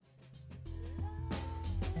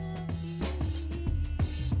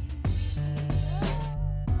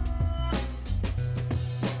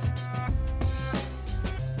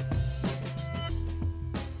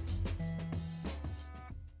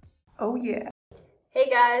Oh, yeah. Hey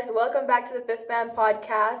guys, welcome back to the Fifth Man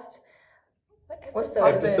podcast. What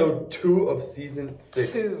episode? Episode 2 of season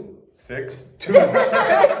 6. 2. 6? 2.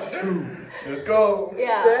 6. 2. Let's go.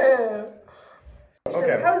 Yeah.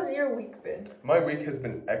 Okay. How's your week been? My week has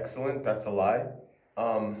been excellent. That's a lie.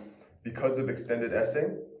 Because of extended essay,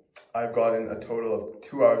 I've gotten a total of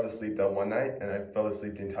 2 hours of sleep that one night, and I fell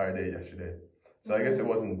asleep the entire day yesterday. So I guess it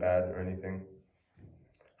wasn't bad or anything.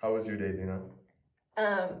 How was your day, Dina?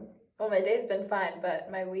 Well, my day's been fine, but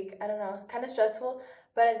my week, I don't know, kind of stressful.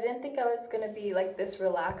 But I didn't think I was going to be like this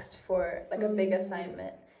relaxed for like a big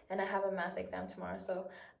assignment. And I have a math exam tomorrow, so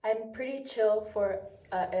I'm pretty chill for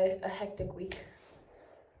a hectic week.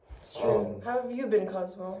 It's true. How have you been,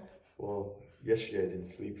 Cosmo? Well, yesterday I didn't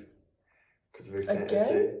sleep because of extended Again?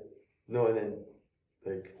 essay. No, and then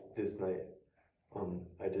like this night,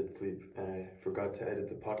 I did sleep and I forgot to edit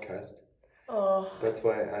the podcast. Oh. That's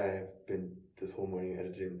why I've been this whole morning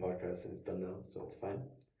editing the podcast and it's done now, so it's fine.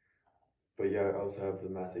 But yeah, I also have the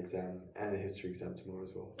math exam and a history exam tomorrow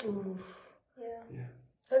as well. Oof. Yeah.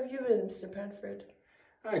 How have you been, Mr. Panford?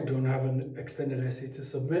 I don't have an extended essay to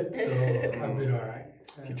submit, so I've been alright.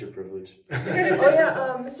 Teacher privilege.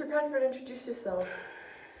 Mr. Panford, introduce yourself.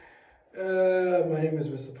 My name is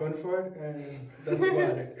Mr. Panford, and that's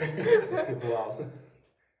about it. Wow.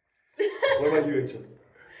 What about you, Angel?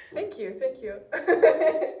 Thank you.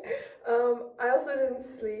 I also didn't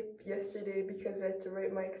sleep yesterday because I had to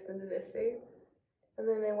write my extended essay. And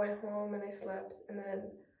then I went home and I slept. And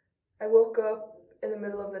then I woke up in the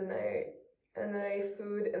middle of the night. And then I ate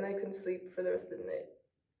food and I couldn't sleep for the rest of the night.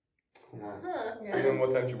 Wow. Huh. Yeah. And then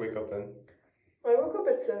what time did you wake up then? Well, I woke up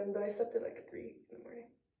at 7, but I slept at like 3 in the morning.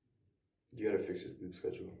 You gotta fix your sleep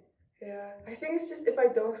schedule. Yeah. I think it's just if I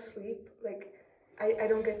don't sleep, like, I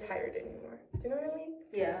don't get tired anymore. Do you know what I mean?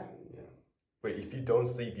 Yeah. Wait, if you don't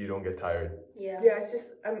sleep, you don't get tired. Yeah. Yeah, it's just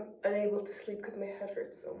I'm unable to sleep because my head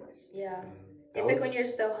hurts so much. Yeah. That It's like was- when you're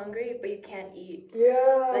so hungry, but you can't eat.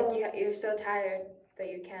 Yeah. Like you're so tired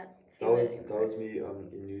that you can't That feel was it that was me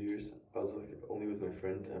in New Year's. I was like only with my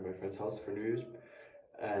friend at my friend's house for New Year's,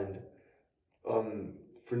 and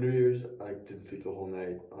for New Year's I didn't sleep the whole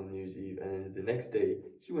night on New Year's Eve, and the next day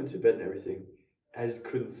he went to bed and everything. I just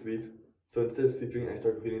couldn't sleep, so instead of sleeping, I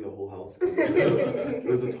started cleaning the whole house. It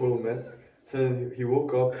was a total mess. So then he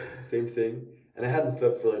woke up, same thing, and I hadn't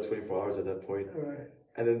slept for like 24 hours at that point. Alright.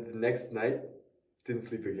 And then the next night, didn't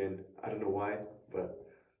sleep again. I don't know why, but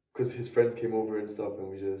because his friend came over and stuff, and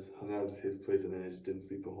we just hung out at his place, and then I just didn't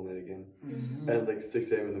sleep the whole night again. Mm-hmm. And at like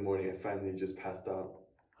 6 a.m. in the morning, I finally just passed out.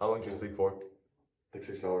 How long did you sleep for? Like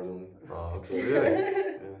 6 hours only. Oh, Okay. really?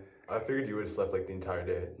 Yeah. I figured you would have slept like the entire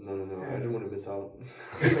day. No. I didn't want to miss out.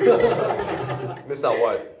 Miss out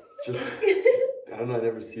what? Just, I don't know, I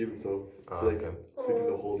never see him, so I feel like okay. I'm sleeping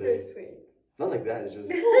the whole it's day. very sweet. Not like that, it's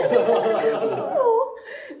just, Oh.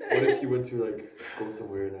 what if he went to like go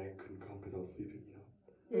somewhere and I couldn't come because I was sleeping, you know?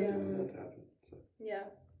 I Yeah. didn't want that to happen, so. Yeah.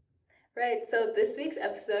 Right, so this week's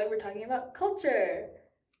episode, we're talking about culture.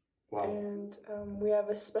 Wow. And we have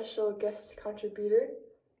a special guest contributor,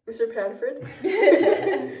 Mr. Panford.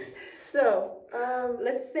 So,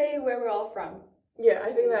 Let's say where we're all from. yeah,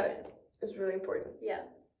 I think that is really important. Yeah.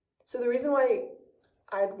 So the reason why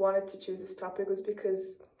I'd wanted to choose this topic was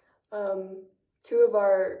because two of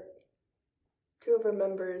our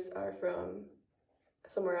members are from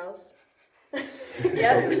somewhere else.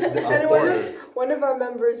 Yep. And one of our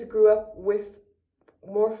members grew up with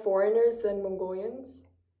more foreigners than Mongolians.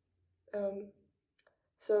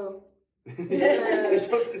 So I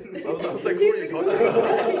was like, who are you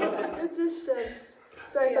talking about? it's a chance.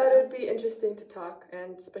 So I Yeah. thought it'd be interesting to talk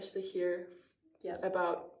and especially hear Yeah.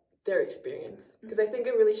 about their experience because I think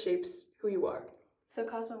it really shapes who you are. So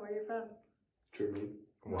Cosmo, where are you from? Germany.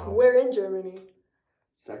 Wow. Where in Germany?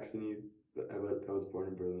 Saxony, but I was born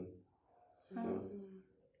in Berlin. So,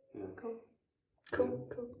 yeah. Cool.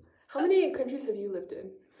 How many countries have you lived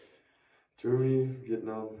in? Germany,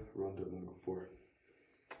 Vietnam, Rwanda, and 4.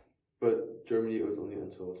 But Germany was only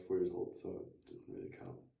until I was 4 years old, so it doesn't really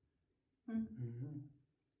count. Mm-hmm.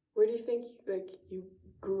 Where do you think like you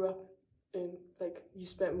grew up in? Like you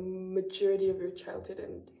spent majority of your childhood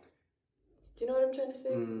in? Do you know what I'm trying to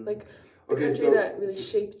say? Like the country that really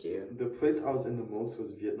shaped you. The place I was in the most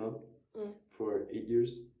was Vietnam for 8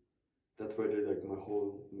 years. That's where I did like my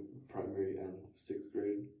whole primary and 6th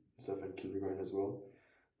grade stuff and kindergarten as well.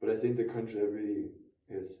 But I think the country that really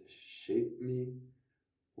has shaped me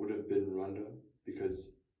would have been Rwanda,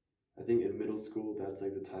 because I think in middle school that's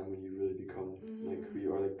like the time when you really become like who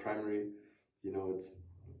you are. Like primary, you know,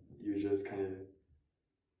 you're just kind of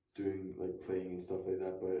doing like playing and stuff like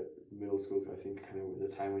that. But middle school is I think kind of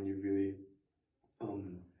the time when you really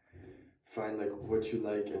find like what you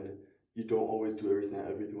like, and you don't always do everything that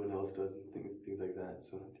everyone else does and things like that.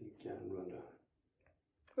 So I think in Rwanda.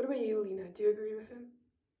 What about you, Lena? Do you agree with him?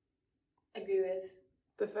 Agree with.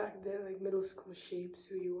 The fact that like middle school shapes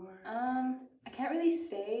who you are. I can't really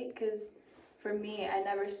say because for me, I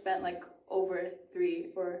never spent like over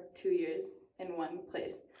 3 or 2 years in one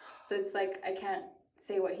place, so it's like I can't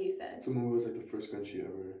say what he said. So what was like the first country you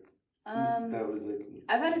ever? That was like.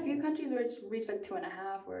 I've had a few countries where it's reached like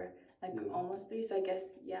 2.5 or like almost 3. So I guess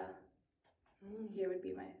here would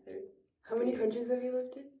be my third. How many countries have you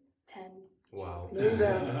lived in? 10. Wow. Name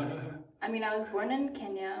them. I mean, I was born in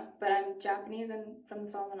Kenya, but I'm Japanese and from the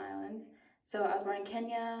Solomon Islands. So I was born in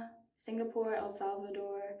Kenya, Singapore, El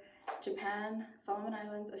Salvador, Japan, Solomon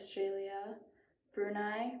Islands, Australia,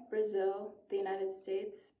 Brunei, Brazil, the United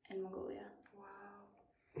States, and Mongolia. Wow.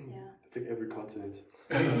 Yeah. It's like every continent.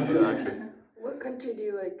 Actually. What country do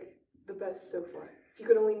you like the best so far? If you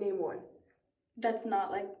could only name one. That's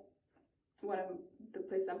not like one of the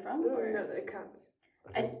places I'm from? No, Or? no, that counts.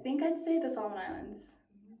 I think I'd say the Solomon Islands.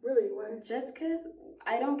 Really? Why? Just because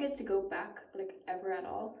I don't get to go back like ever at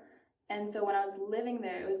all. And so when I was living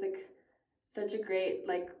there, it was like such a great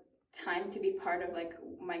like time to be part of like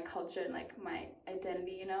my culture and like my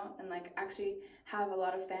identity, you know, and like actually have a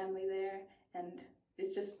lot of family there, and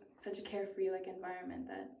it's just such a carefree like environment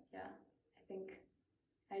that I think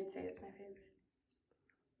I'd say it's my favorite.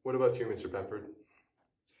 What about you, Mr. Panford?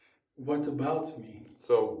 What about me?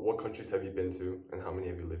 So, what countries have you been to, and how many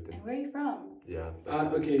have you lived in? And where are you from? Yeah.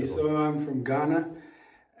 Okay, so I'm from Ghana.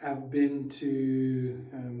 I've been to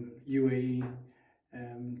UAE,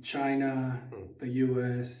 China, the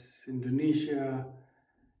US, Indonesia,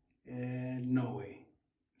 and Norway.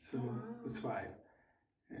 So it's 5.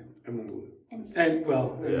 And Mongolia. And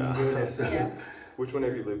Mongolia. So Which one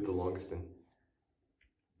have you lived the longest in?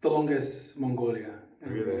 the longest Mongolia,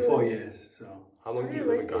 Really? 4 years. So How long How did do you you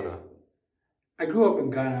live in like Ghana? I grew up in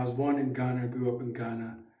Ghana. I was born in Ghana. Grew up in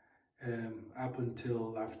Ghana up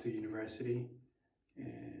until after university,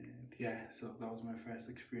 and so that was my first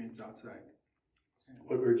experience outside.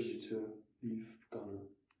 What urged you to leave Ghana?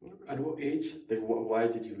 At what age? Like, why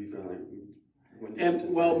did you leave Ghana? Like, when did you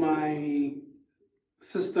decide? Well, my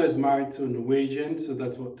sister is married to a Norwegian, so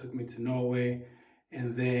that's what took me to Norway,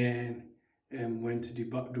 and then went to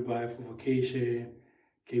Dubai for vacation,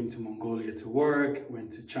 came to Mongolia to work,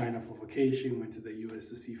 went to China for vacation, went to the US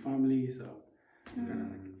to see family, so kind of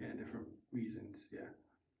like, different reasons,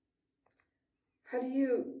 How do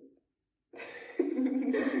you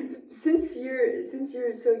since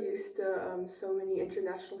you're so used to so many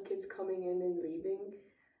international kids coming in and leaving,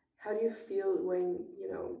 how do you feel when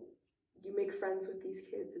you make friends with these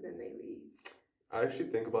kids and then they leave? I actually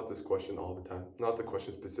think about this question all the time. Not the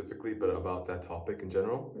question specifically, but about that topic in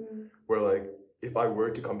general. Where like, if I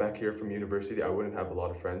were to come back here from university, I wouldn't have a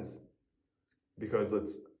lot of friends. Because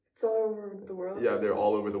it's all over the world. Yeah, they're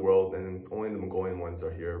all over the world, and only the Mongolian ones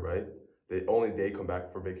are here, right? They come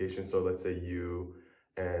back for vacation. So let's say you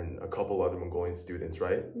and a couple other Mongolian students,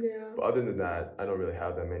 right? Yeah. But other than that, I don't really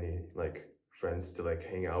have that many like friends to like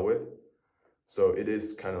hang out with. So it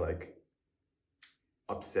is kind of like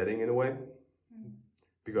upsetting in a way,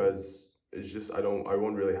 because it's just I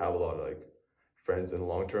won't really have a lot of like friends in the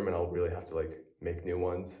long term, and I'll really have to like make new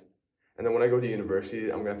ones. And then when I go to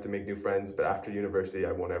university, I'm gonna have to make new friends. But after university,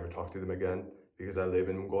 I won't ever talk to them again because I live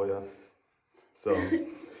in Mongolia. So.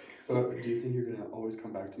 But do you think you're gonna always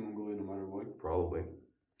come back to Mongolia no matter what? Probably.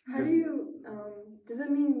 How do you does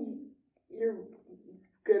that mean you're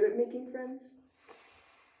good at making friends?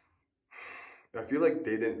 I feel like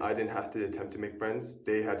I didn't have to attempt to make friends.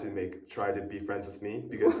 They had to try to be friends with me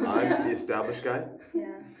because I'm the established guy.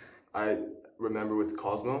 Yeah. I remember with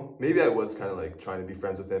Cosmo, maybe I was kind of like trying to be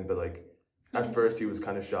friends with him, but like at first he was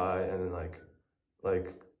kind of shy, and then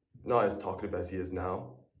like not as talkative as he is now.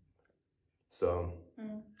 So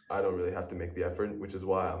I don't really have to make the effort, which is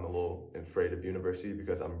why I'm a little afraid of university,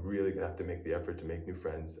 because I'm really gonna have to make the effort to make new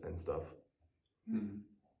friends and stuff.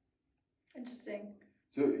 Interesting.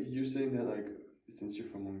 So you're saying that like since you're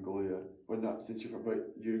from Mongolia, or not since you're from, but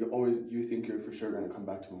you think you're for sure gonna come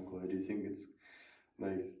back to Mongolia? Do you think it's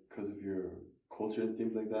like because of your culture and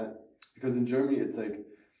things like that? Because in Germany, it's like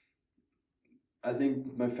I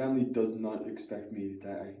think my family does not expect me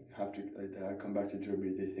that I come back to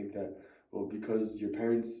Germany. They think that because your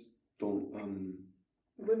parents don't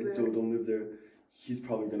live there, he's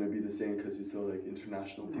probably gonna be the same because he's so like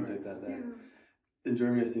international and things like that. In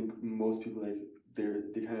Germany, I think most people like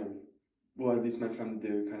they kind of, at least my family,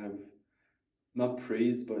 they're kind of not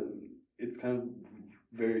praised, but it's kind of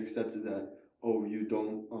very accepted that you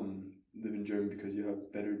don't live in Germany because you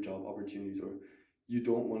have better job opportunities, or you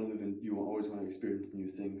don't want to live in. You always want to experience new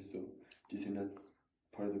things. So, do you think that's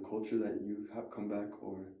part of the culture that you have come back,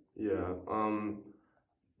 or? Yeah.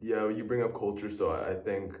 Yeah. You bring up culture, so I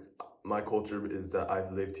think my culture is that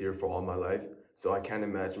I've lived here for all my life, so I can't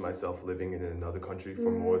imagine myself living in another country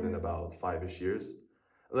for more than about 5-ish years.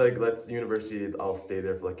 Like, let's university, I'll stay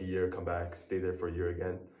there for like a year, come back, stay there for a year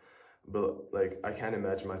again. But like, I can't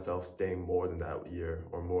imagine myself staying more than that year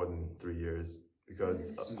or more than 3 years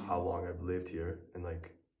because of how long I've lived here and like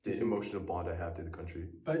the emotional bond I have to the country.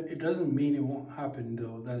 But it doesn't mean it won't happen,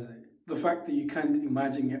 though, does it? The fact that you can't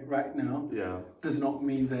imagine it right now does not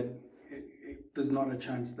mean that there's not a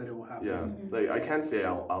chance that it will happen. Yeah, like I can't say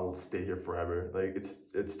I'll stay here forever. Like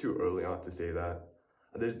it's too early on to say that.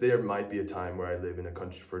 There might be a time where I live in a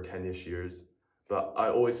country for 10-ish years, but I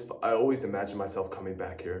always imagine myself coming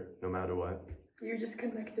back here no matter what. You're just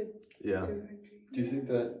connected to the country. Do you think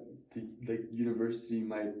that the university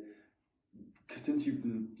might, cause since you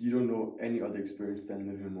don't know any other experience than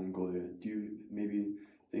living in Mongolia, do you maybe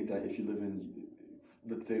think that if you live in,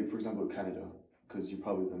 let's say for example Canada, because you're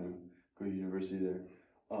probably gonna go to university there,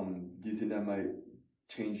 do you think that might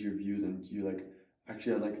change your views and you like,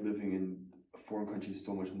 actually I like living in a foreign country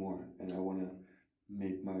so much more and I want to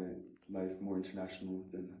make my life more international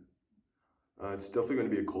than... It's definitely going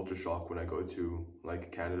to be a culture shock when I go to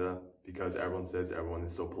like Canada because everyone says everyone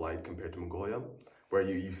is so polite compared to Mongolia, where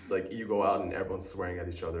you go out and everyone's swearing at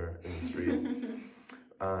each other in the street.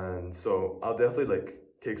 And so I'll definitely like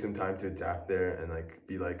take some time to adapt there and like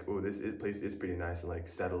be like, oh, place is pretty nice and like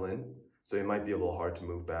settle in. So it might be a little hard to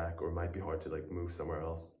move back or it might be hard to like move somewhere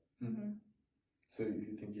else. Mm-hmm. So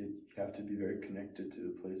you think you have to be very connected to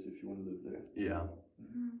the place if you want to live there? Yeah.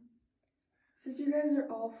 Mm-hmm. Since you guys are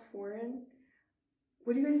all foreign,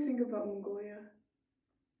 what do you guys think about Mongolia?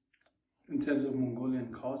 In terms of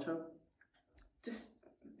Mongolian culture? Just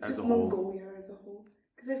as a Mongolia as a whole.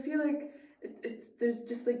 Because I feel like there's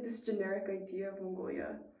just like this generic idea of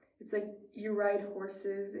Mongolia. It's like you ride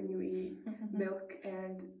horses and you eat milk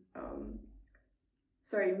and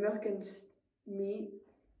just meat,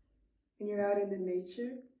 and you're out in the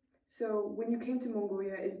nature. So when you came to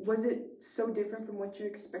Mongolia, was it so different from what you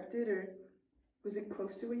expected, or was it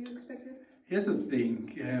close to what you expected? Here's the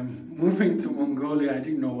thing, moving to Mongolia, I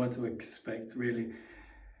didn't know what to expect really.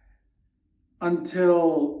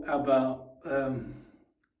 Until about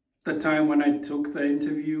the time when I took the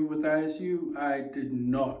interview with ISU, I did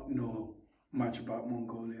not know much about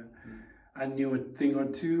Mongolia. I knew a thing or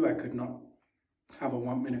two. I could not have a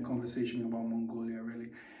 1-minute conversation about Mongolia really.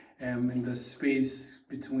 In the space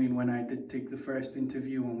between when I did take the first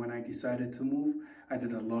interview and when I decided to move, I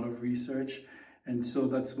did a lot of research. And so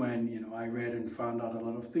that's when, I read and found out a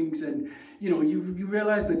lot of things. And, you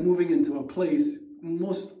realize that moving into a place,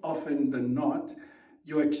 most often than not,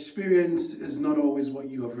 your experience is not always what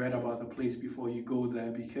you have read about the place before you go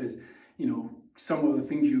there because, some of the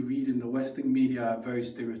things you read in the Western media are very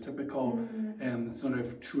stereotypical. It's not a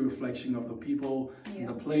true reflection of the people in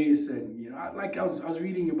the place. And, I was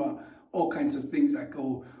reading about all kinds of things like,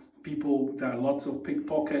 there are lots of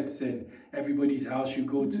pickpockets and everybody's house you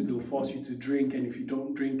go to, they'll force you to drink. And if you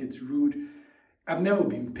don't drink, it's rude. I've never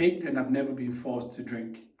been picked and I've never been forced to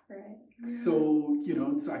drink. Right. So,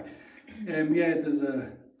 it's like,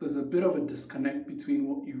 there's a bit of a disconnect between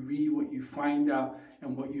what you read, what you find out,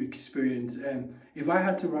 and what you experience. And if I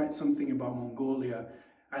had to write something about Mongolia,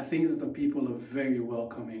 I think that the people are very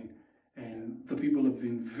welcoming and the people have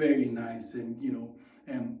been very nice. And,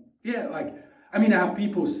 I have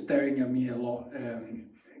people staring at me a lot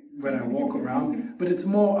when I walk around, but it's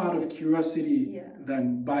more out of curiosity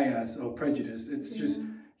than bias or prejudice. It's just,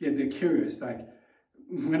 they're curious. Like,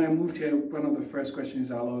 when I moved here, one of the first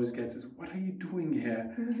questions I'll always get is, what are you doing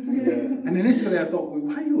here? And initially I thought, well,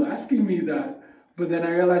 why are you asking me that? But then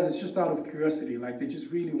I realized it's just out of curiosity. Like, they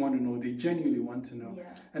just really want to know. They genuinely want to know.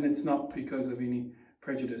 And it's not because of any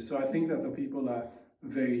prejudice. So I think that the people are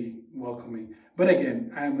very welcoming. But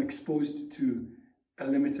again, I am exposed to a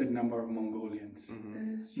limited number of Mongolians,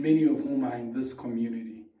 many of whom are in this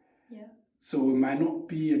community. So it might not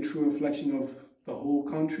be a true reflection of the whole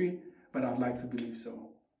country, but I'd like to believe so.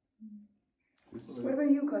 What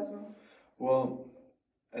about you, Cosmo? Well,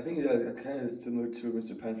 I think it's kind of similar to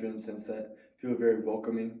Mr. Panford in the sense that people are very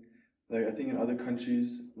welcoming. Like, I think in other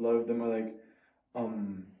countries, a lot of them are like,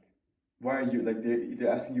 why are you, like,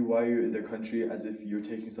 they're asking you why you're in their country as if you're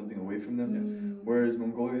taking something away from them. Whereas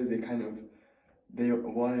Mongolia, they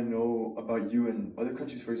want to know about you. And other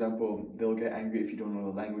countries, for example, they'll get angry if you don't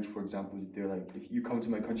know the language, for example. They're like, if you come to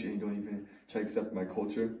my country and you don't even try to accept my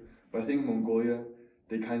culture. But I think in Mongolia,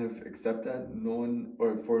 they kind of accept that. No one,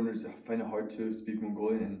 or foreigners, find it hard to speak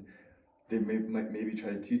Mongolian, and they might maybe try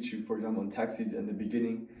to teach you. For example, in taxis in the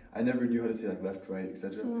beginning, I never knew how to say like left, right,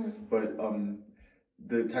 etc. But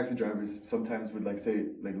the taxi drivers sometimes would like say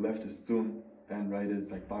like left is tun and right is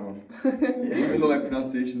like baron. Even though my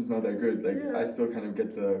pronunciation is not that good, like I still kind of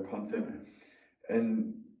get the concept.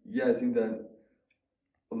 And yeah, I think that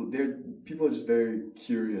people are just very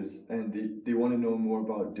curious and they want to know more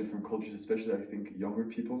about different cultures, especially I think younger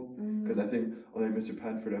people, because I think like Mr.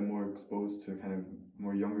 Panford, I'm more exposed to kind of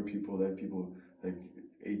more younger people, like people like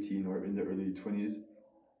 18 or in their early 20s,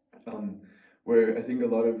 where I think a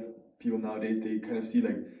lot of people nowadays, they kind of see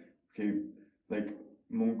like, okay, like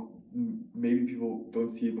maybe people don't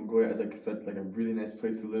see Mongolia as like a really nice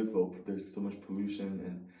place to live. Well, there's so much pollution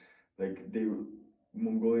and like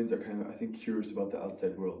Mongolians are kind of, I think, curious about the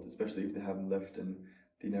outside world, especially if they haven't left and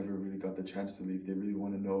they never really got the chance to leave. They really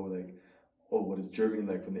want to know, like, oh, what is Germany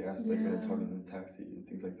like when they ask, like, when I'm talking in the taxi and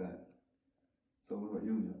things like that. So, what about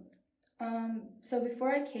you, Leah? So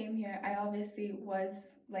before I came here, I obviously was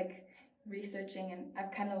like researching, and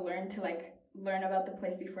I've kind of learned to like learn about the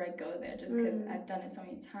place before I go there, just because I've done it so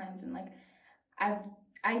many times, and like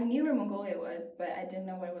I knew where Mongolia was, but I didn't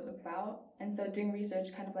know what it was about. And so doing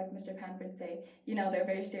research, kind of like Mr. Panford say, you know, they're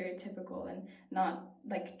very stereotypical and not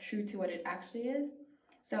like true to what it actually is.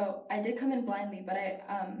 So I did come in blindly, but I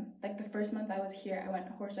like the first month I was here, I went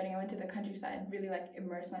horse riding, I went to the countryside, really like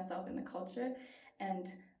immersed myself in the culture, and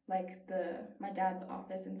like my dad's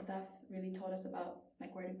office and stuff really told us about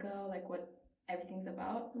like where to go, like what everything's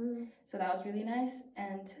about. So that was really nice.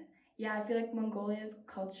 And yeah, I feel like Mongolia's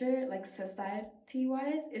culture, like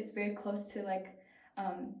society-wise, it's very close to like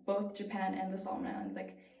both Japan and the Solomon Islands.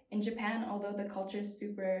 Like in Japan, although the culture is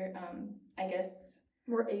super, I guess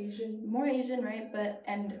more Asian, right? But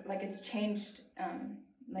and like it's changed,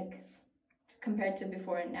 like compared to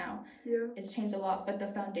before and now. Yeah, it's changed a lot, but the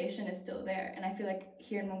foundation is still there. And I feel like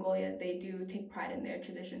here in Mongolia, they do take pride in their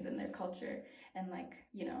traditions and their culture, and like,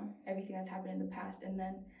 you know, everything that's happened in the past. And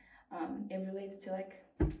then it relates to like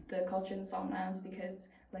the culture in the Solomon Islands, because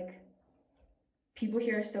like people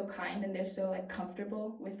here are so kind and they're so like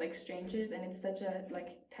comfortable with like strangers, and it's such a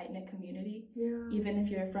like tight-knit community. Even if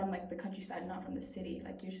you're from like the countryside, not from the city,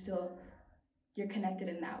 like you're connected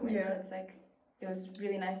in that way. So it's like, it was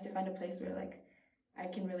really nice to find a place where like I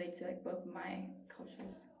can relate to like both my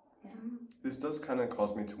cultures. This does kind of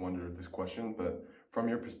cause me to wonder this question, but from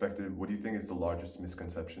your perspective, what do you think is the largest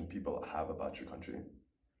misconception people have about your country?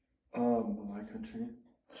 My country.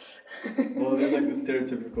 Well, there's like the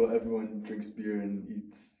stereotypical everyone drinks beer and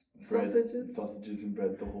eats sausages and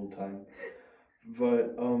bread the whole time.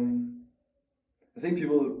 But I think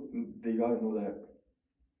people, they gotta know that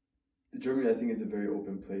Germany, I think, is a very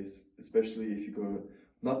open place, especially if you go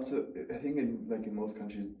I think in most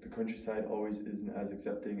countries, the countryside always isn't as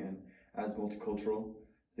accepting and as multicultural.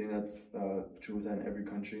 I think that's true within every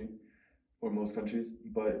country, or most countries,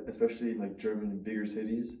 but especially like German and bigger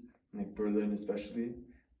cities, like Berlin especially,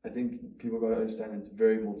 I think people gotta understand it's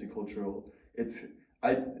very multicultural.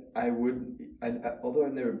 Although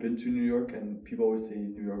I've never been to New York, and people always say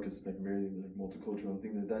New York is like very like multicultural and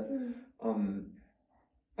things like that,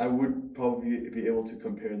 I would probably be able to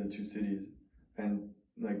compare the two cities, and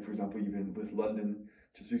like for example even with London,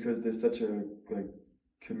 just because there's such a like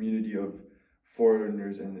community of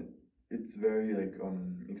foreigners, and it's very like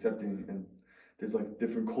accepting, and there's like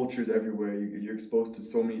different cultures everywhere. You're exposed to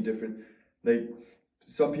so many different, like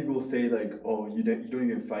some people say like, oh, you don't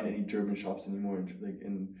even find any German shops anymore like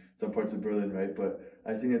in some parts of Berlin, right? But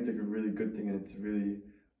I think it's like a really good thing, and it's really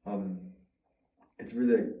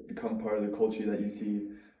like become part of the culture that you see,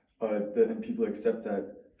 and people accept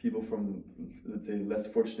that people from, let's say, less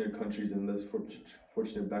fortunate countries and less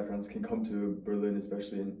fortunate backgrounds can come to Berlin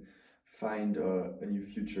especially and find a new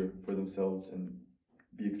future for themselves and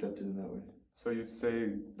be accepted in that way. So you'd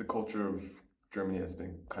say the culture of Germany has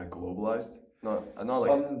been kind of globalized? Not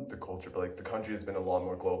like the culture, but like the country has been a lot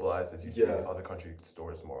more globalized, as you see in other country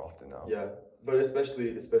stores more often now. Yeah, but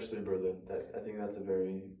especially Berlin. I think that's a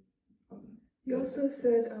very... You also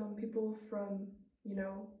said people from, you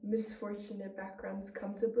know, misfortunate backgrounds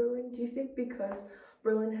come to Berlin. Do you think because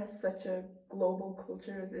Berlin has such a global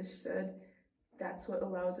culture, as Ish said, that's what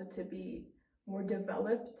allows it to be more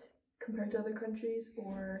developed compared to other countries,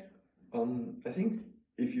 or? I think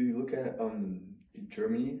if you look at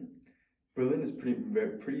Germany, Berlin is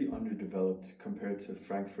pretty underdeveloped compared to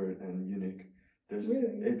Frankfurt and Munich.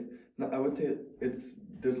 I would say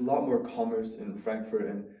there's a lot more commerce in Frankfurt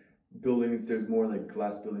and buildings. There's more like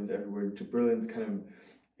glass buildings everywhere. To Berlin's kind of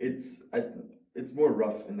it's more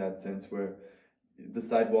rough in that sense, where the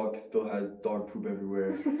sidewalk still has dog poop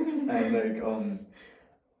everywhere, and like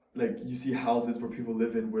like you see houses where people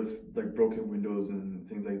live in with like broken windows and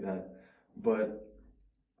things like that. But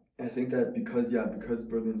I think that because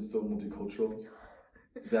Berlin is so multicultural,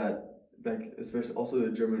 that like especially also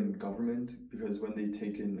the German government, because when they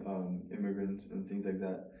take in immigrants and things like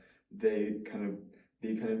that, they kind of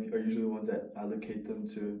are usually the ones that allocate them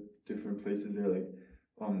to different places. They're like,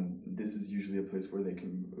 this is usually a place where they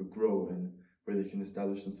can grow and where they can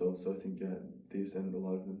establish themselves. So I think they send a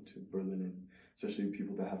lot of them to Berlin, and especially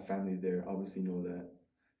people that have family there obviously know that.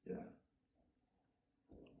 Yeah.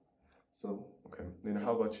 So Okay, Lena,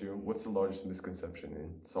 how about you? What's the largest misconception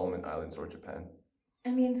in Solomon Islands or Japan?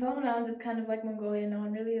 I mean, Solomon Islands is kind of like Mongolia. No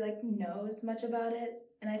one really like knows much about it,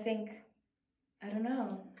 and I think, I don't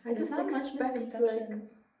know. I just expect like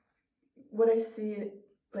what I see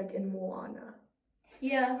like in Moana.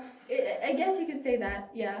 Yeah, I guess you could say that.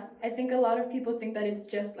 Yeah, I think a lot of people think that it's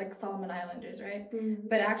just like Solomon Islanders, right? Mm.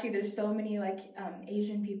 But actually, there's so many like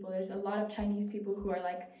Asian people. There's a lot of Chinese people who are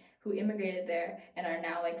like who immigrated there and are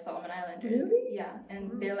now like Solomon Islanders. Really? Yeah,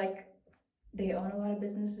 and they're like they own a lot of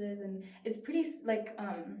businesses, and it's pretty like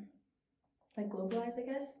globalized, I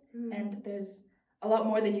guess. And there's a lot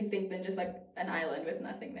more than you think than just like an island with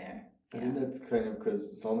nothing there. I think that's kind of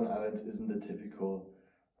because Solomon Islands isn't the typical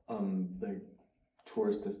like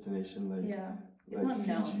tourist destination like It's like not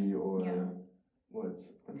Fiji known. or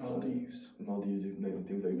what's Maldives and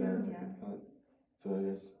things like that. Like it's not. So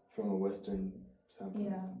I guess from a Western standpoint.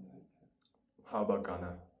 Yeah. How about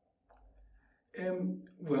Ghana?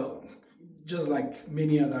 Well, just like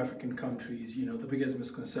many other African countries, you know, the biggest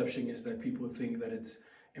misconception is that people think that it's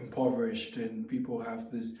impoverished, and people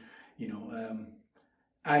have this, you know,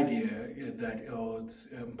 idea that it's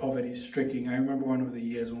poverty stricken. I remember one of the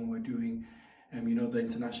years when we're doing, you know, the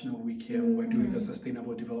International Week here, we're doing the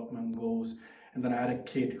Sustainable Development Goals, and then I had a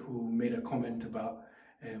kid who made a comment about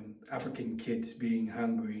African kids being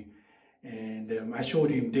hungry, and I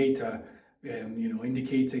showed him data, you know,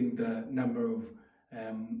 indicating the number of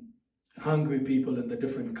hungry people in the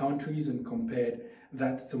different countries, and compared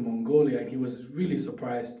that to Mongolia, and he was really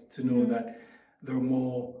surprised to know that there are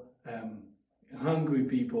more hungry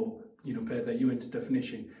people, you know, per the UN's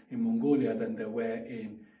definition in Mongolia than there were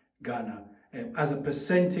in Ghana, as a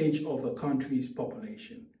percentage of the country's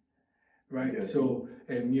population, right? Yeah. So,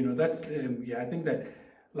 you know, that's, I think that,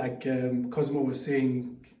 like Cosmo was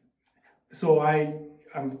saying, so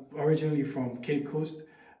I'm originally from Cape Coast,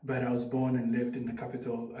 but I was born and lived in the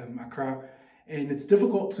capital, Accra, and it's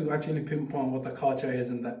difficult to actually pinpoint what the culture is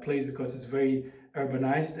in that place because it's very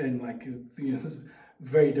urbanized and like, you know, there's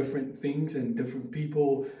very different things and different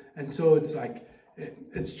people, and so it's like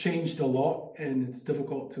it's changed a lot, and it's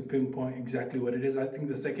difficult to pinpoint exactly what it is. I think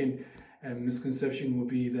the second misconception would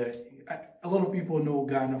be that a lot of people know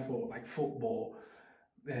Ghana for like football,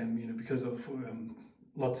 you know, because of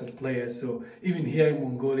lots of players. So even here in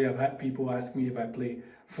Mongolia, I've had people ask me if I play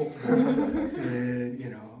football. You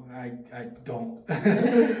know, I don't.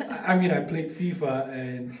 I mean, I played FIFA,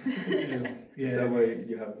 and you know, yeah. Is that why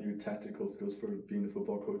you have your tactical skills for being the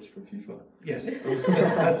football coach from FIFA? Yes,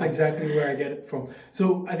 that's exactly where I get it from.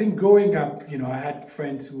 So I think growing up, you know, I had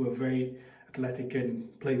friends who were very athletic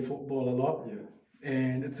and played football a lot. Yeah.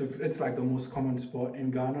 And it's like the most common sport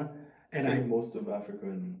in Ghana. And I think most of Africa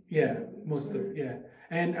and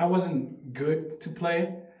and I wasn't good to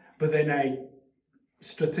play, but then I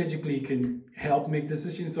strategically can help make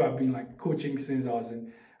decisions. So I've been like coaching since I was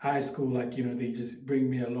in high school. Like, you know, they just bring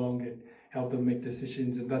me along and help them make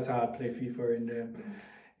decisions, and that's how I play FIFA. And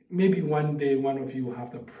maybe one day one of you will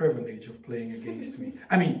have the privilege of playing against me.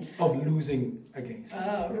 I mean, of losing against me.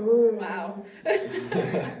 Oh, wow.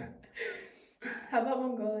 How about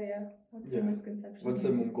Mongolia? What's the misconception? What's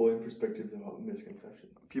the Mongolian perspectives about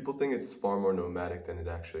misconceptions? People think it's far more nomadic than it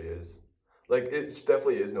actually is. Like, it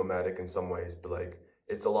definitely is nomadic in some ways, but like,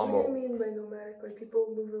 it's a lot more. What do you mean by nomadic? Like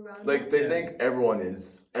people move around? Like, they think everyone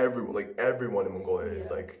in Mongolia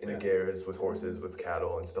is like in a gears with horses, with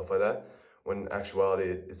cattle and stuff like that. When in actuality,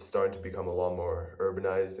 it's starting to become a lot more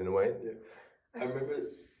urbanized in a way. Yeah, I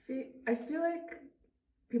remember. I feel like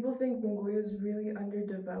people think Mongolia is really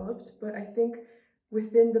underdeveloped, but I think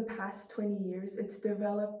within the past 20 years, it's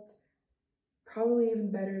developed probably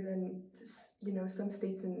even better than, you know, some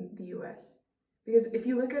states in the US. Because if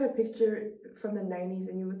you look at a picture from the 90s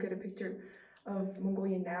and you look at a picture of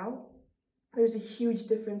Mongolia now, there's a huge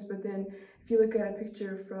difference. But then if you look at a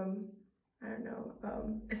picture from, I don't know,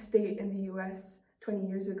 a state in the US 20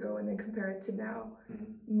 years ago and then compare it to now,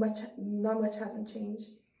 not much hasn't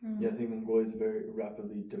changed. Yeah, I think Mongolia is very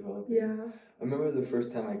rapidly developing. Yeah. I remember the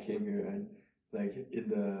first time I came here, and like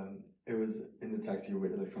it was in the taxi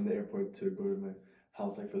like from the airport to go to my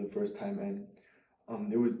house, like for the first time, and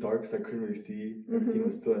it was dark, so I couldn't really see. Everything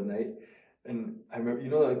was still at night. And I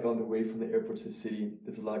remember, like on the way from the airport to the city,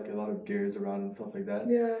 there's a lot of gears around and stuff like that.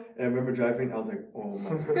 Yeah. And I remember driving, I was like, oh my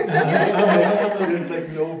God. There's like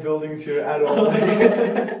no buildings here at all.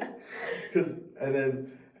 And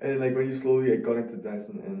then like when you slowly like, got into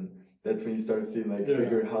Dyson, and that's when you started seeing like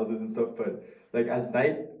bigger houses and stuff. But like at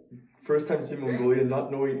night, first time seeing Mongolia, not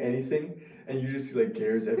knowing anything, and you just see like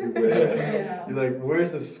gears everywhere. Yeah. You're like,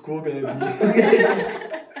 where's the school gonna be?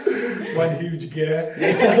 One huge gear.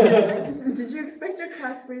 Did you expect your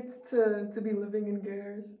classmates to be living in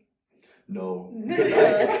gears? No,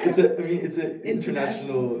 because it's an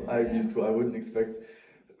international IB school. I wouldn't expect,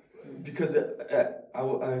 because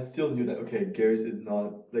I still knew that gears is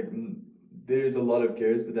not like there's a lot of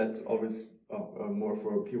gears, but that's always more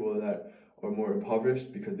for people that are more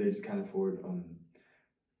impoverished because they just can't afford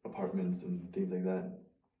apartments and things like that.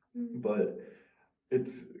 But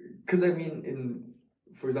it's because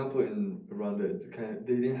for example, in Rwanda, it's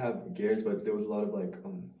they didn't have gears, but there was a lot of like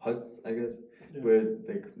huts, I guess, where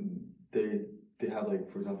like they have like,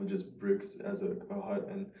 for example, just bricks as a hut,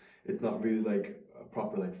 and it's not really like a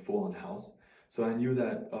proper like full on house. So I knew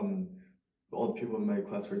that all the people in my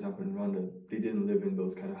class, for example, in Rwanda, they didn't live in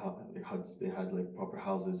those kind of like huts. They had like proper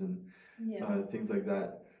houses and things like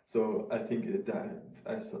that. So I think that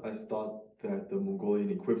I thought that the Mongolian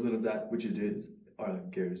equivalent of that, which it is, are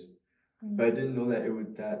like gears. But I didn't know that it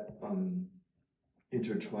was that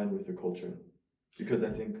intertwined with the culture, because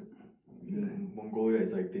I think Mongolia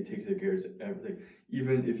is like they take the gears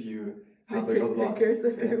even if you have like a lot,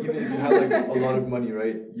 even if you have like a lot of money,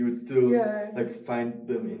 right? You would still like find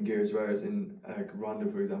them in gears, whereas in like Rwanda,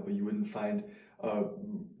 for example, you wouldn't find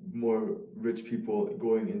more rich people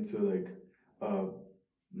going into like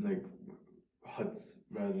huts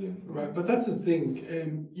rather than right. But that's the thing,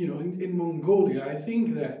 in Mongolia, I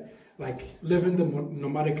think that like living the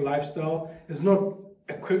nomadic lifestyle is not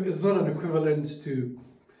an equivalent to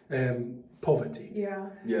poverty. Yeah.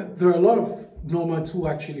 There are a lot of nomads who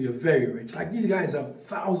actually are very rich. Like these guys have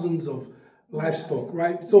thousands of livestock,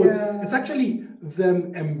 right? So it's actually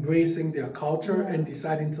them embracing their culture and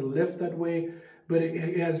deciding to live that way. But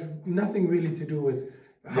it has nothing really to do with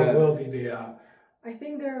how wealthy they are. I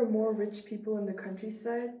think there are more rich people in the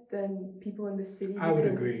countryside than people in the city. I would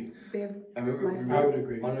agree. I would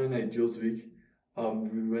agree. On an Ideals week,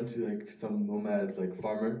 we went to like some nomad like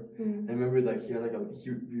farmer, and I remember like he had like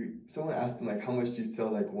someone asked him like, how much do you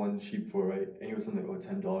sell like one sheep for, right? And he was something like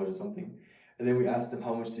 $10 or something. And then we asked him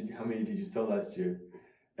how many did you sell last year?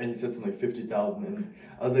 And he said something like 50,000. And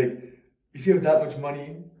I was like, if you have that much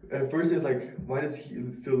money, at first it's like, why does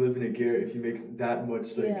he still live in a gear if he makes that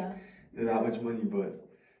much that much money? But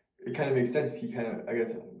it kind of makes sense. He kind of, I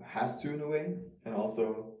guess, has to in a way, and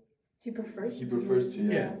also he prefers to.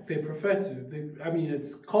 Yeah, they prefer to.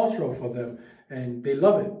 It's cultural for them, and they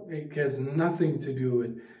love it. It has nothing to do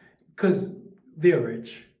with because they're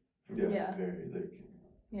rich. Yeah. Very like.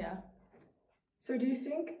 Yeah. So, do you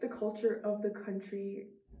think the culture of the country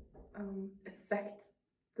affects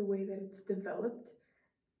the way that it's developed?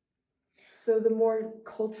 So, the more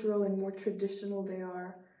cultural and more traditional they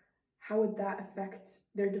are, how would that affect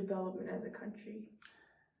their development as a country?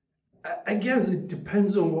 I guess it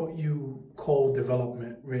depends on what you call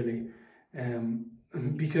development, really.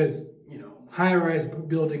 Because, high-rise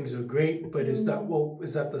buildings are great, but is that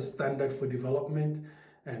the standard for development?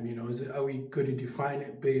 Are we going to define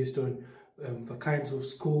it based on the kinds of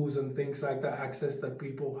schools and things like that, access that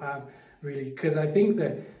people have, really? Because I think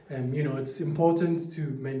that, it's important to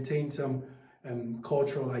maintain some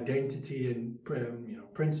cultural identity and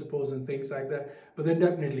principles and things like that, but then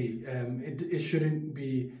definitely it shouldn't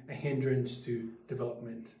be a hindrance to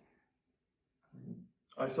development.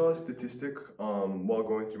 I saw a statistic while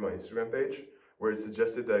going through my Instagram page where it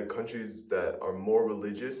suggested that countries that are more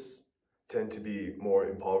religious tend to be more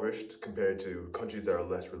impoverished compared to countries that are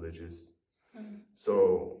less religious.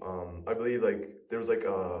 So I believe like there was like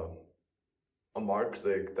a mark,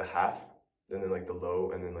 like the half, and then like the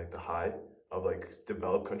low, and then like the high of like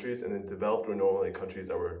developed countries, and then developed were normally countries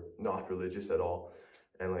that were not religious at all,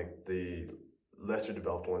 and like the lesser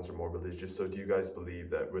developed ones are more religious. So do you guys believe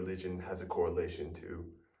that religion has a correlation to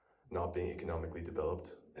not being economically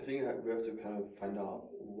developed? I think that we have to kind of find out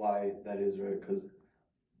why that is, right? Because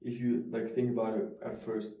if you like think about it at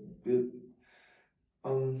first,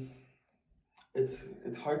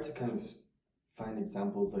 it's hard to kind of find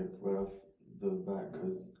examples like right off the bat,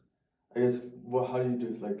 because I guess how do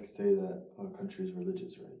you say that a country is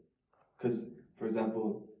religious, right? Because for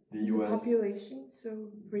example, the U.S. population,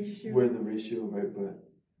 so ratio. We're in the ratio, right? But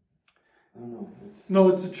I don't know. No,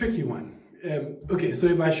 it's a tricky one. okay, so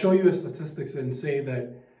if I show you statistics and say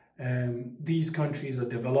that these countries are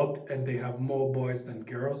developed and they have more boys than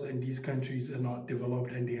girls, and these countries are not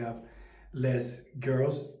developed and they have less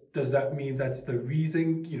girls, does that mean that's the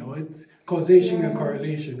reason? It's causation and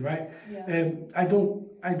correlation, right? Yeah.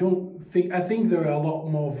 I think there are a lot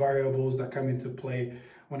more variables that come into play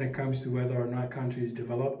when it comes to whether or not a country is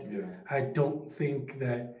developed. Yeah. I don't think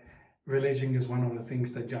that religion is one of the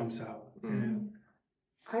things that jumps out.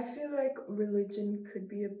 I feel like religion could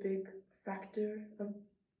be a big factor of,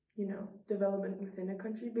 development within a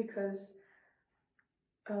country, because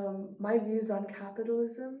my views on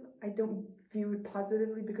capitalism, I don't view it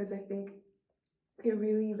positively, because I think it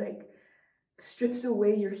really strips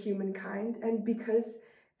away your humankind, and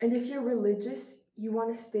if you're religious, you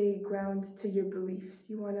want to stay grounded to your beliefs.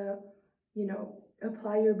 You want to,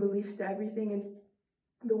 apply your beliefs to everything, and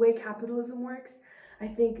the way capitalism works, I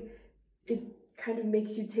think it kind of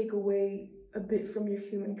makes you take away a bit from your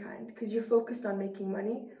humankind, because you're focused on making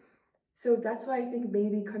money. So that's why I think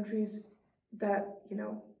maybe countries that,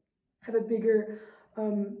 have a bigger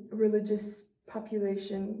religious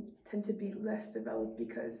population tend to be less developed,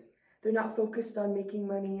 because they're not focused on making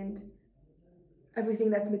money and everything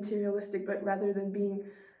that's materialistic, but rather than being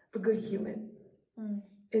a good human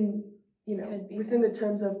in, within the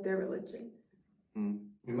terms of their religion.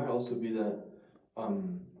 It might also be that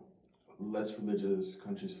less religious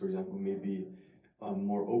countries, for example, may be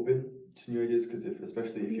more open to new ideas, because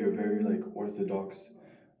especially if you're a very orthodox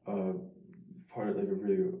part, a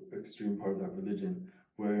really extreme part of that religion,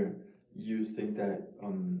 where you think that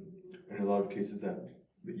in a lot of cases that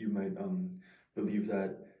you might believe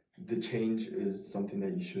that the change is something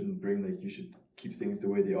that you shouldn't bring, you should keep things the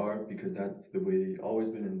way they are, because that's the way they've always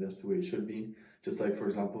been and that's the way it should be. Just like, for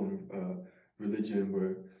example, in religion,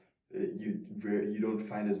 where you don't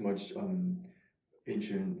find as much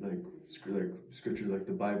ancient scriptures like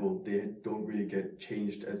the Bible, they don't really get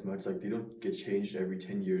changed as much. They don't get changed every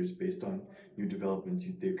 10 years based on new developments.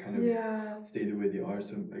 They kind of stay the way they are.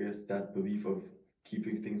 So I guess that belief of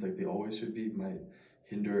keeping things like they always should be might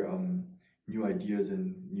hinder new ideas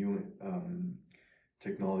and new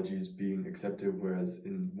technologies being accepted, whereas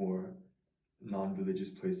in more non-religious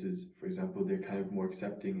places, for example, they're kind of more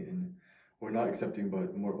accepting or not accepting,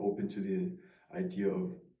 but more open to the idea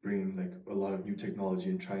of bringing a lot of new technology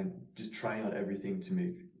and trying out everything to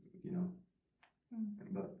make,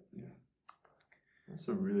 but yeah. That's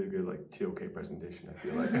a really good TOK presentation, I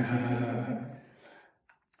feel like.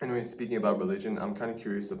 Anyway, speaking about religion, I'm kind of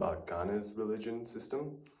curious about Ghana's religion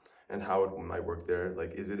system and how it might work there.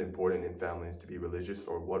 Is it important in families to be religious,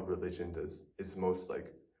 or what religion is most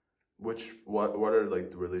what are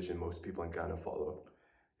the religion most people in Ghana follow?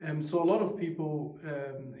 So a lot of people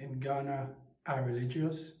in Ghana are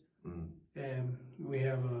religious. We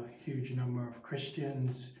have a huge number of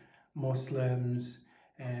Christians, Muslims,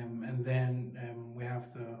 and then we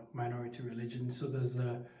have the minority religion. So there's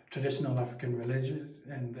the traditional African religion,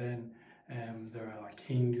 and then there are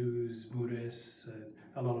Hindus, Buddhists,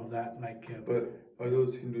 a lot of that. But are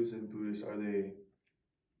those Hindus and Buddhists, are they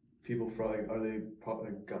people from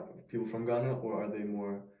people from Ghana, or are they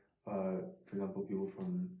more, for example, people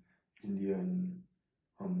from India and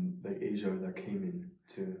Asia that came in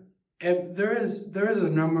to? There is a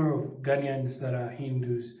number of Ghanaians that are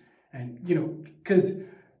Hindus, and because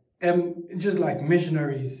just like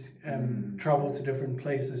missionaries travel to different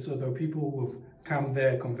places, so there are people who have come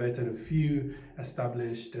there, converted a few,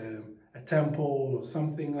 established a temple or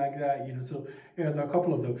something like that. So there are a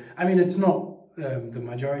couple of them. I mean, it's not the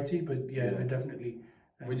majority, but they're definitely.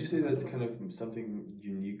 Would you say that's kind of something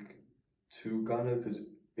unique to Ghana?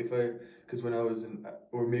 Because when I was in,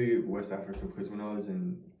 or maybe West Africa, because when I was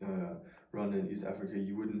in Rwanda in East Africa,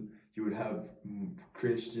 you would have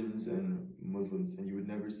Christians and Muslims, and you would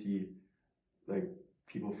never see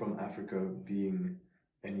people from Africa being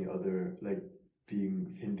any other,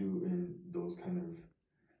 being Hindu and those kind of.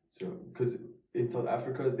 So because in South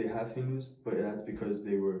Africa they have Hindus, but that's because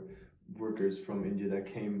they were workers from India that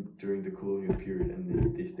came during the colonial period,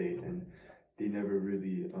 and they stayed, and they never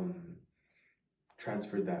really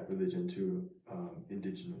transferred that religion to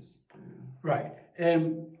indigenous. Right.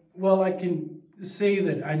 Well, I can say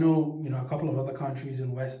that I know a couple of other countries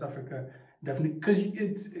in West Africa, definitely, because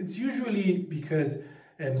it's usually because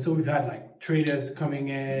so we've had traders coming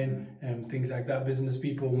in and things like that, business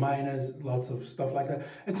people, miners, lots of stuff like that.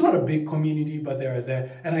 It's not a big community, but they are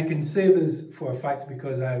there, and I can say this for a fact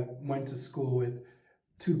because I went to school with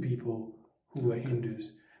two people who were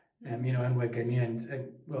Hindus. And we're Ghanaians.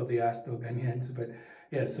 Well, they are still Ghanaians, but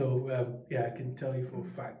yeah. So I can tell you for a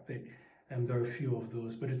fact that there are a few of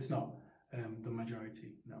those, but it's not the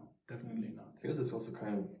majority. No, definitely not. I guess it's also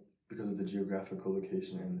kind of because of the geographical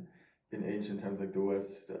location, and in ancient times, like the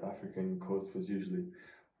West African coast was usually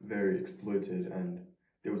very exploited, and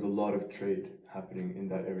there was a lot of trade happening in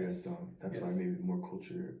that area. So that's why maybe more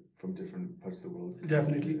culture from different parts of the world.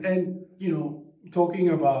 Definitely. And, talking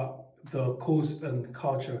about the coast and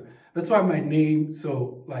culture, that's why my name,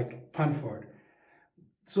 so like Panford.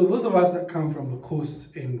 So those of us that come from the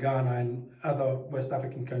coast in Ghana and other West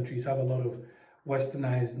African countries have a lot of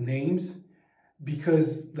westernized names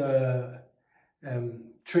because the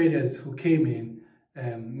traders who came in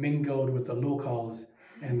mingled with the locals,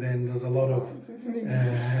 and then there's a lot of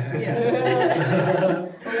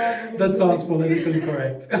that sounds politically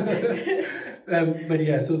correct. But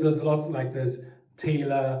yeah, so there's lots like there's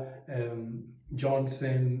Taylor,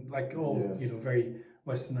 Johnson, like all very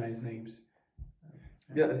westernized names.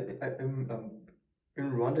 Yeah, in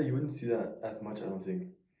Rwanda you wouldn't see that as much, I don't think.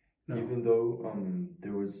 No. Even though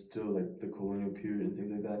there was still like the colonial period and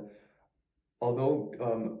things like that. Although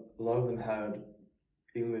a lot of them had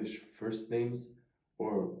English first names,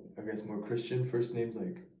 or I guess more Christian first names,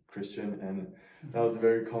 like Christian, and that was a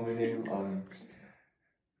very common name.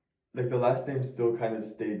 Like the last name still kind of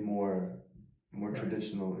stayed more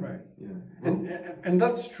traditional. Right. Yeah. And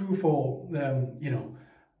that's true for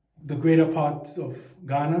the greater part of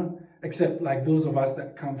Ghana, except like those of us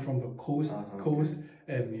that come from the coast,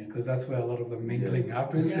 because that's where a lot of the mingling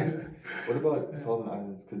happened. Yeah. What about Solomon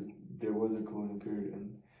Islands? Because there was a colonial period.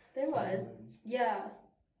 And there was, yeah.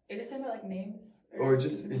 Are you talking about like names? Or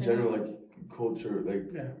just in general, like culture, like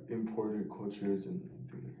imported cultures and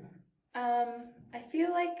things like that. I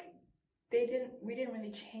feel like we didn't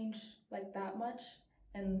really change like that much,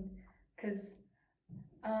 and because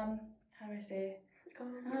how do I say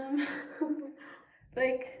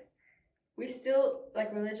like we still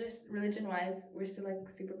like religion wise we're still like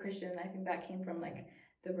super Christian, and I think that came from like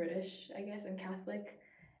the British, I guess, and Catholic,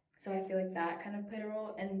 so I feel like that kind of played a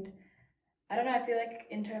role. And I don't know, I feel like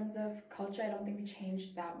in terms of culture I don't think we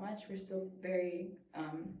changed that much. We're still very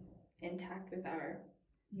intact with our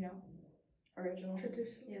original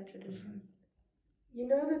traditions. You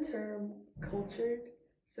know the term cultured?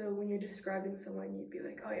 So when you're describing someone, you'd be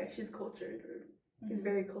like, oh yeah, she's cultured, or he's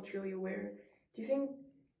very culturally aware.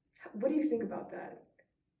 What do you think about that?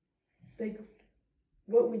 Like,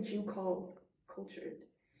 what would you call cultured?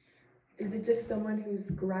 Is it just someone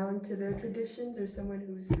who's ground to their traditions, or someone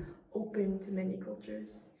who's open to many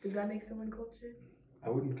cultures? Does that make someone cultured? I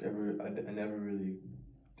never really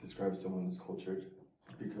describe someone as cultured,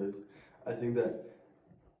 because I think that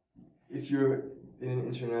if you're in an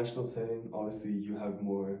international setting, obviously you have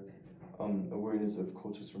more awareness of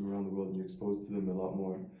cultures from around the world, and you're exposed to them a lot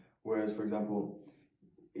more. Whereas, for example,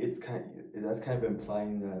 that's kind of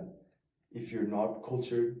implying that if you're not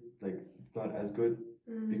cultured, like it's not as good,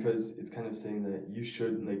 because it's kind of saying that you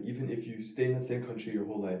should, like, even if you stay in the same country your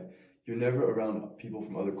whole life, you're never around people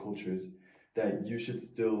from other cultures, that you should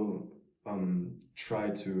still try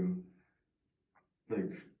to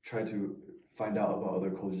find out about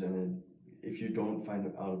other cultures. And then if you don't find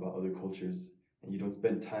out about other cultures and you don't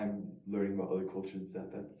spend time learning about other cultures,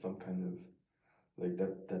 that's some kind of like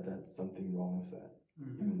that's something wrong with that.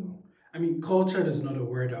 Even though, I mean, cultured is not a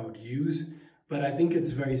word I would use, but I think it's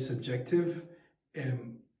very subjective.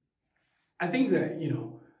 I think that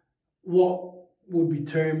what would be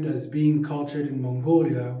termed as being cultured in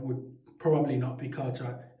Mongolia would probably not be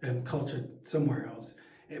cultured somewhere else.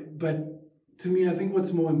 But to me, I think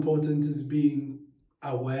what's more important is being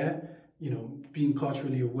aware, being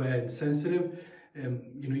culturally aware and sensitive.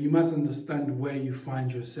 You must understand where you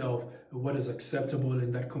find yourself, what is acceptable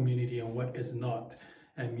in that community and what is not.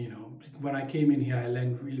 And, when I came in here, I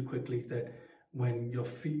learned really quickly that when your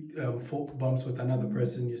feet bumps with another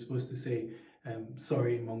person, you're supposed to say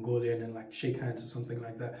sorry in Mongolian and like shake hands or something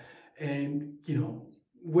like that. And,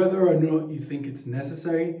 whether or not you think it's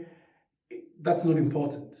necessary, that's not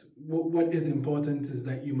important. What is important is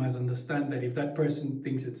that you must understand that if that person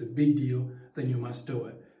thinks it's a big deal, then you must do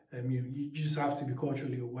it. You just have to be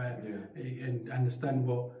culturally aware and understand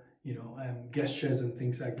what gestures and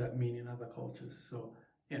things like that mean in other cultures. So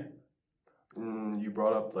yeah. You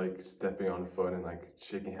brought up like stepping on foot and like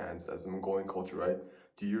shaking hands as a Mongolian culture, right?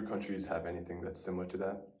 Do your countries have anything that's similar to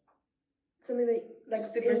that? Something that like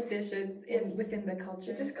superstitions within the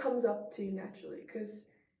culture. It just comes up to you naturally, because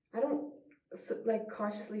I don't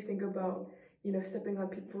consciously think about stepping on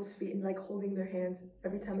people's feet and like holding their hands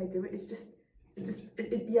every time I do it.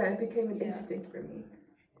 It became an instinct for me.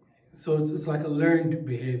 So it's like a learned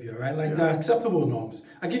behavior, right? Like the acceptable norms.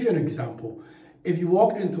 I'll give you an example. If you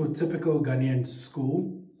walked into a typical Ghanaian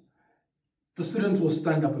school, the students will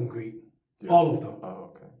stand up and greet. Yeah. All of them.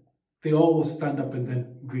 Oh, okay. They all will stand up and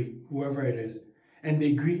then greet whoever it is, and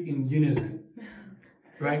they greet in unison,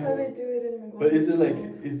 right? That's how they do it in Mongolia. But is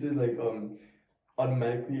schools. it like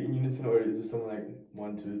automatically in unison, or is there something like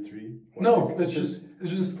 1, 2, 3? No, it's just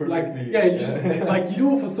like perfectly- yeah, it's just like you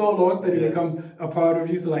do it for so long that it Yeah. becomes a part of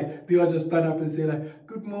you. So like they all just stand up and say like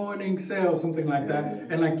 "Good morning, sir" or something like that,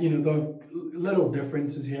 and like the little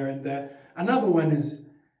differences here and there. Another one is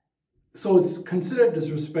so it's considered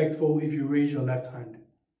disrespectful if you raise your left hand,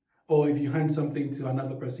 or if you hand something to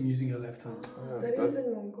another person using your left hand. That is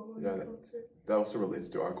in Mongolian yeah, culture. That also relates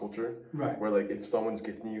to our culture, Right. where like if someone's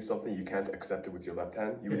gifting you something, you can't accept it with your left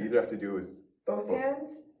hand. You would Yeah. either have to do it with Both hands?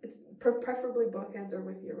 It's preferably both hands or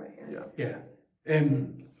with your right hand. yeah. Yeah.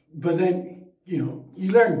 But then, you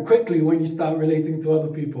learn quickly when you start relating to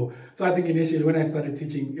other people. So I think initially when I started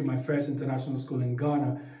teaching in my first international school in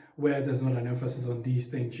Ghana, where there's not an emphasis on these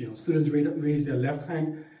things, students raise their left hand.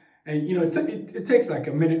 And, it takes like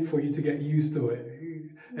a minute for you to get used to it.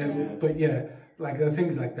 But yeah, like there are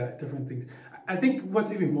things like that, different things. I think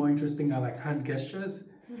what's even more interesting are like hand gestures.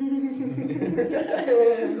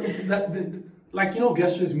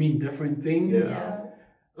 Gestures mean different things. Yeah.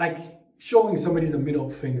 Like showing somebody the middle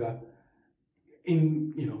finger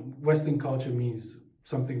in Western culture means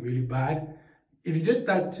something really bad. If you did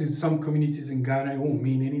that to some communities in Ghana, it won't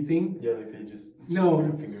mean anything. Yeah, like they just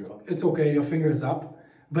finger up. It's okay, your finger is up.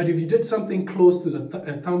 But if you did something close to the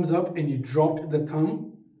thumbs up and you dropped the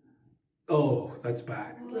thumb, oh, that's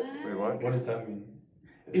bad. Wait, what? What does that mean?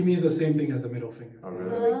 It means the same thing as the middle finger. Oh, Is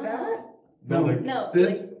really? it like that? No, No,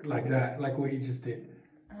 this like that, like what you just did.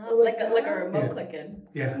 like a remote Yeah. clicking.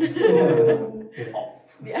 Yeah. Off.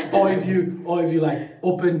 Yeah. Or if you like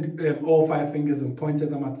opened all 5 fingers and pointed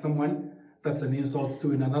them at someone, that's an insult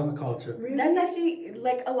too in another culture. Really? That's actually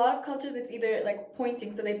like a lot of cultures. It's either like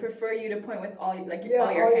pointing, so they prefer you to point with all your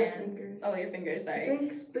all your hands, fingers. all your fingers. I Sorry.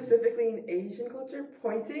 think specifically in Asian culture,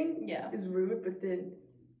 pointing Yeah. is rude, but then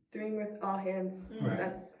doing with all hands, Right.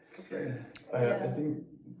 that's preferred. Yeah. I think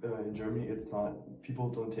in Germany it's not, people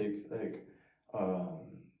don't take like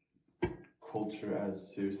culture as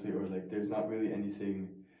seriously, or like there's not really anything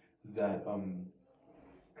that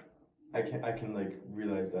I can like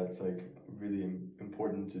realize that's like really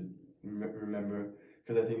important to remember,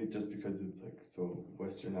 because I think it's just because it's like so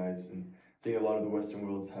westernized, and I think a lot of the Western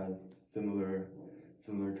world has similar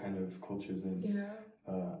kind of cultures and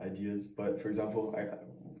ideas. But for example,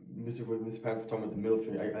 Mr. Panford talking about the middle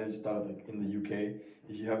finger, I just thought of like in the UK,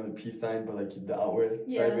 if you have the peace sign but like the outward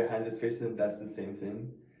side of your hand is facing, that's the same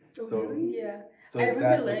thing. Oh, So really? Yeah. so I like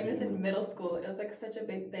remember that, learning like, this in middle school. It was like such a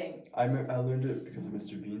big thing. I learned it because of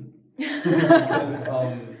Mr. Bean. Because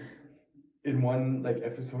in one like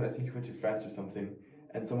episode, I think he went to France or something,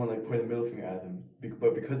 and someone like pointed a middle finger at him.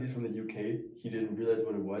 But because he's from the UK, he didn't realize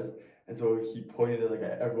what it was, and so he pointed it like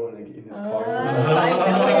at everyone like in his car. I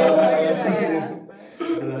know what you're talking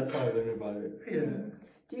about. So that's how I learned about it. Yeah.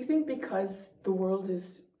 Do you think because the world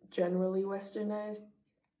is generally westernized,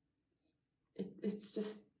 it's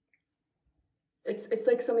just it's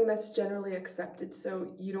like something that's generally accepted,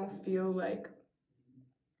 so you don't feel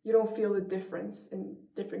the difference in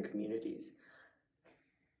different communities?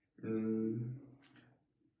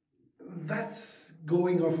 That's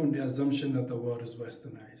going off on the assumption that the world is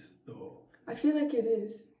westernized, though. I feel like it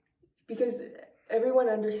is, because everyone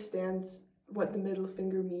understands what the middle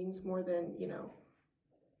finger means more than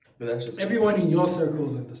But that's just Everyone in your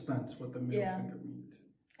circles understands what the middle finger means.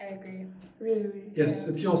 I agree. really. Yes,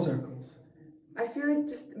 it's your circles. I feel like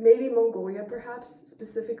just maybe Mongolia, perhaps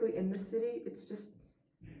specifically in the city, it's just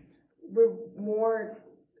we're more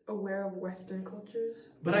aware of Western cultures.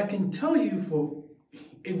 But I can tell you,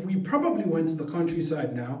 if we probably went to the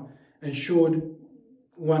countryside now and showed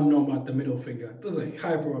one Nomad the middle finger, there's a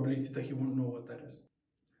high probability that he won't know what that is.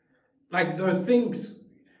 Like there are things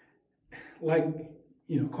like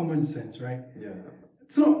common sense, right? Yeah.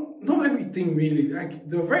 It's not everything really. Like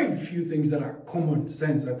there are very few things that are common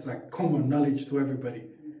sense. That's like common knowledge to everybody.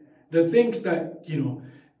 The things that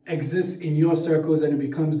exist in your circles and it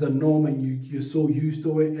becomes the norm, and you're so used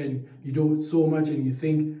to it and you do it so much and you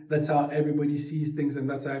think that's how everybody sees things and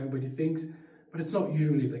that's how everybody thinks. But it's not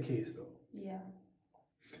usually the case, though. Yeah.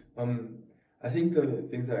 I think the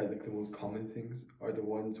things that are like the most common things are the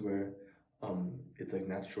ones where it's like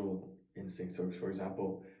natural instinct. So for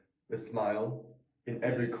example, a smile in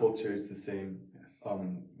every Yes. culture is the same. Yes.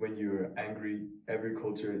 When you're angry, every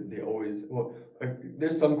culture they always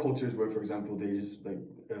there's some cultures where, for example, they just like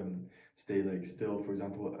stay like still. For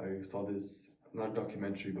example, I saw this not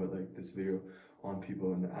documentary but like this video on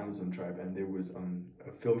people in the Amazon tribe, and there was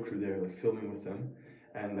a film crew there like filming with them,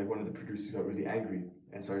 and like one of the producers got really angry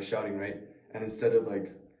and started shouting, right? And instead of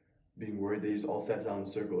like being worried, they just all sat down in a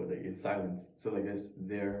circle, like in silence. So I guess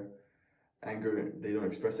their anger, they don't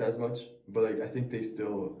express it as much, but like I think they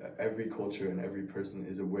still, every culture and every person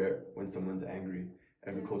is aware when someone's angry.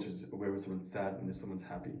 Every culture is aware when someone's sad and when someone's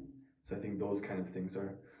happy. So I think those kind of things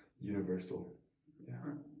are universal. Yeah.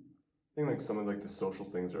 I think like some of like the social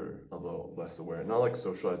things are a little less aware. Not like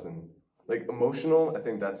social as in like emotional. I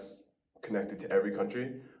think that's connected to every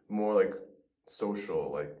country. More like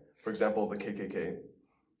social. Like for example, the KKK.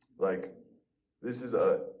 Like this is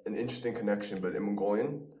an interesting connection, but in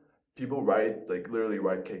Mongolian, people literally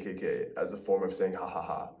write KKK as a form of saying ha ha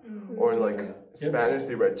ha. Or in like Spanish,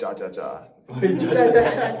 they write ja ja ja.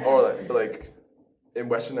 Or like in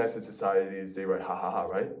westernized societies, they write ha ha ha,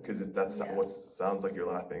 right? Because that's what sounds like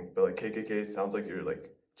you're laughing. But like KKK sounds like you're like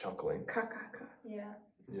chuckling. Ka ka ka. Yeah.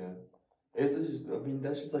 Yeah. It's just, I mean,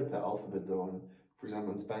 that's just like the alphabet though. And for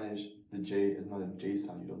example, in Spanish, the J is not a J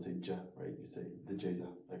sound. You don't say J, right? You say the J's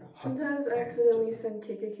like a Sometimes I sound. accidentally send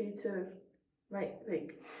KKK to my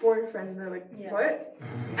like foreign friends, and they're like, Yeah. "What?"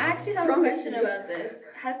 I actually have a Wrong with question you? about this.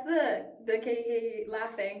 Has the KKK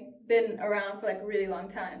laughing been around for like a really long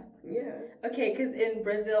time? Yeah. Okay, because in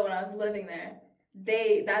Brazil when I was living there,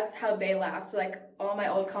 that's how they laugh. So like all my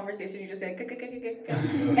old conversation, you just say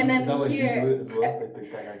and then Is that what you here, do it as well? Like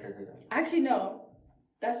the ka. actually no,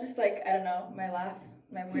 that's just like I don't know,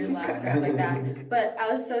 my weird laugh sounds like that. But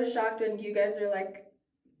I was so shocked when you guys were like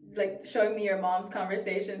showing me your mom's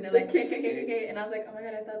conversations and like KKK, and I was like, oh my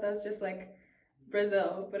god, I thought that was just like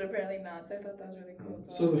Brazil, but apparently not. So I thought that was really cool.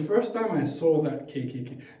 So the first time I saw that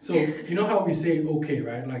KKK, so you know how we say okay,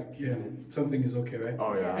 right? Like something is okay, right?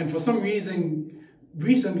 Oh yeah. And for some reason,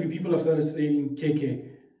 recently people have started saying KK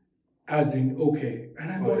as in okay,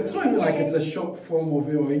 and I thought it's not even like it's a short form of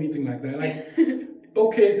it or anything like that. Like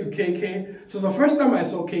okay to KK. So the first time I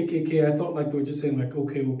saw KKK, I thought like they were just saying like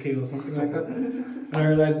okay or something like that, and I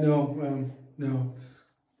realized no, it's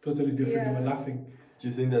totally different. Yeah. They were laughing. Do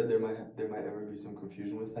you think that there might ever be some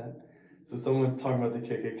confusion with that? So someone's talking about the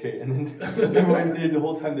KKK, and then the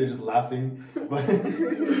whole time they're just laughing. But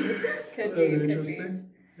could be. Interesting.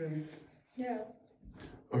 Yeah.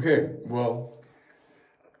 okay, well,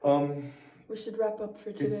 We should wrap up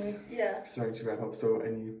for today. Yeah. starting to wrap up. So,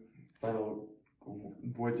 any final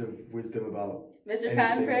words of wisdom about Mr. anything,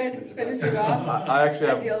 Panford, Mr. finish Panford? it off. I actually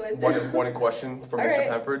As you always have do. one important question for All Mr. right.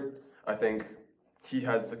 Panford. I think he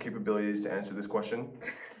has the capabilities to answer this question,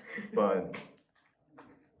 but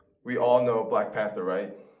we all know Black Panther,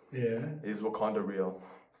 right? Yeah. Is Wakanda real?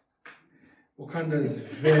 Wakanda is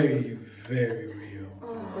very, very real.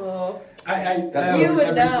 Oh. That's You what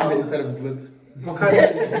would every know. single inside of his lip.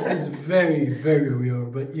 Wakanda is very, very real,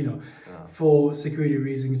 but for security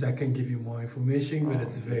reasons, I can't give you more information, but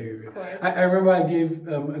it's very real. Of course. I remember I gave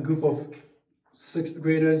a group of 6th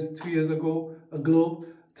graders 2 years ago a globe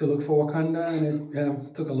to look for Wakanda, and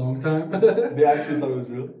it took a long time. They actually thought it was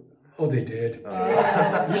real. Oh, they did.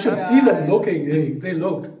 Yeah. You should see them looking. They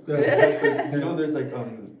looked. You know, there's like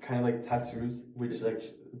kind of like tattoos which like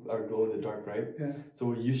are glow in the dark, right? Yeah. So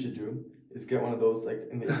what you should do is get one of those like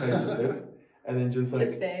in the inside of the lip, and then just like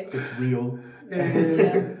Just say. it's real.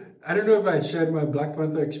 Yeah. I don't know if I shared my Black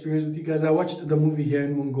Panther experience with you guys. I watched the movie here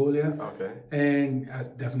in Mongolia. Okay. And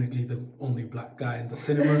definitely the only black guy in the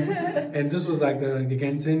cinema. And this was like the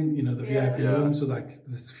Gigantin, the VIP Yeah. room, so like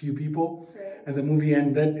there's few people. Right. And the movie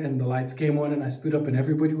ended and the lights came on and I stood up and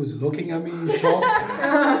everybody was looking at me in shock.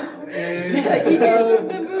 And, Like he came from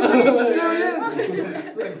the movie. there he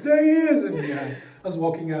is. Like there he is. And I was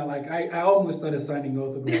walking out like I almost started signing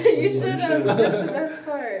autographs. You should have. That's the best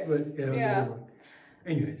part. But yeah, it was Yeah. a good one.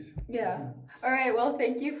 Anyways, Yeah. All right. Well,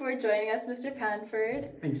 thank you for joining us, Mr.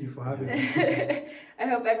 Panford. thank you for having me. I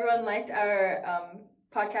hope everyone liked our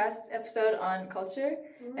podcast episode on culture,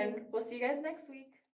 and we'll see you guys next week.